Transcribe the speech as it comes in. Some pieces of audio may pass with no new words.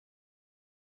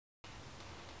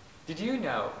Did you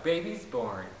know babies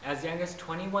born as young as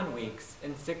 21 weeks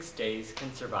and 6 days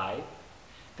can survive?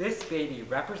 This baby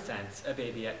represents a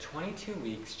baby at 22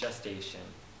 weeks gestation.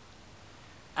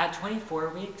 At 24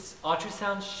 weeks,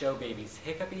 ultrasounds show babies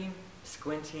hiccuping,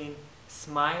 squinting,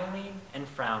 smiling, and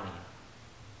frowning.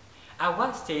 At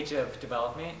what stage of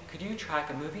development could you track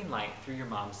a moving light through your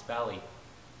mom's belly?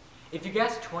 If you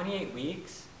guessed 28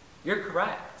 weeks, you're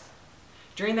correct.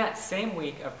 During that same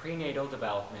week of prenatal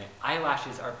development,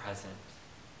 eyelashes are present.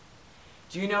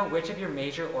 Do you know which of your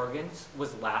major organs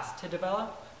was last to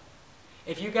develop?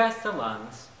 If you guessed the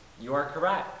lungs, you are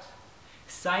correct.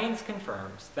 Science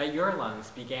confirms that your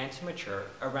lungs began to mature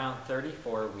around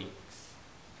 34 weeks.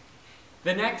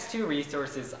 The next two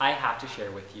resources I have to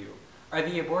share with you are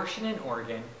the Abortion in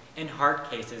Oregon and Hard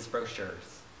Cases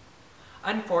brochures.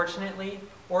 Unfortunately,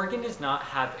 Oregon does not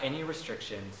have any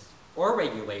restrictions or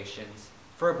regulations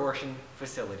for abortion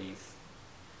facilities.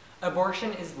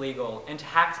 Abortion is legal and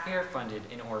taxpayer funded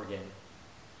in Oregon.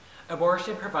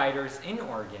 Abortion providers in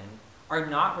Oregon are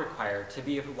not required to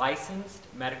be a licensed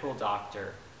medical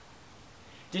doctor.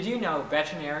 Did you know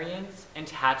veterinarians and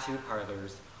tattoo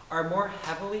parlors are more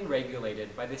heavily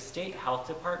regulated by the state health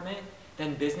department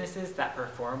than businesses that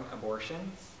perform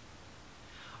abortions?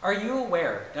 Are you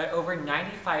aware that over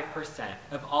 95%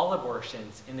 of all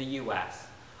abortions in the US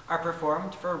are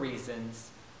performed for reasons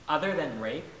other than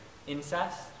rape,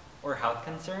 incest, or health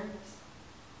concerns?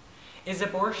 Is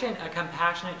abortion a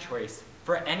compassionate choice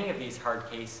for any of these hard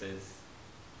cases?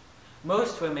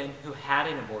 Most women who had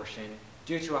an abortion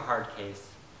due to a hard case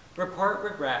report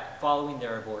regret following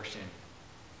their abortion.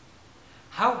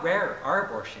 How rare are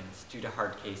abortions due to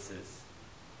hard cases?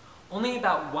 Only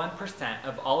about 1%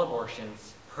 of all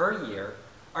abortions per year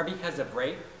are because of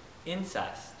rape,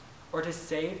 incest, or to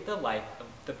save the life of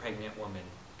the pregnant woman.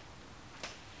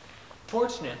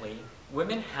 Fortunately,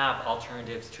 women have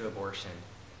alternatives to abortion.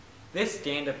 This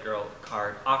Stand-Up Girl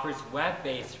card offers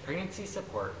web-based pregnancy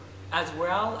support as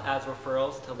well as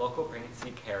referrals to local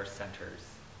pregnancy care centers.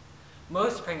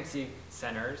 Most pregnancy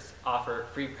centers offer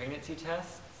free pregnancy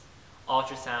tests,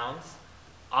 ultrasounds,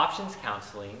 options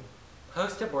counseling,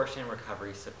 post-abortion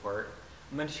recovery support,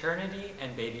 maternity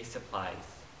and baby supplies.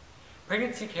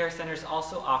 Pregnancy care centers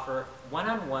also offer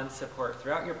one-on-one support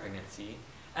throughout your pregnancy,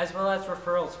 as well as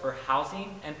referrals for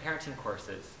housing and parenting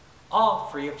courses, all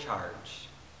free of charge.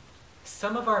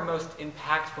 Some of our most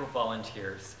impactful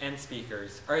volunteers and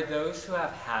speakers are those who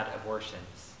have had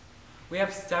abortions. We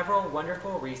have several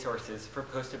wonderful resources for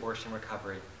post-abortion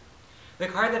recovery. The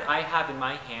card that I have in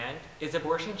my hand is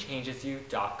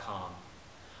abortionchangesyou.com.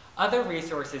 Other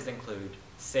resources include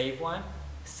Save One,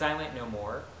 Silent No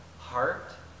More,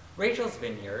 Heart, Rachel's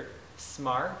Vineyard,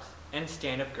 Smart, and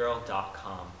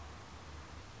standupgirl.com.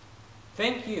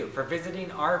 Thank you for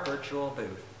visiting our virtual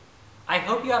booth. I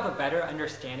hope you have a better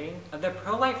understanding of the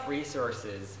pro-life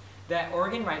resources that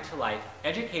Oregon Right to Life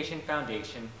Education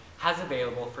Foundation has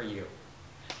available for you.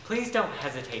 Please don't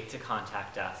hesitate to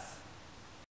contact us.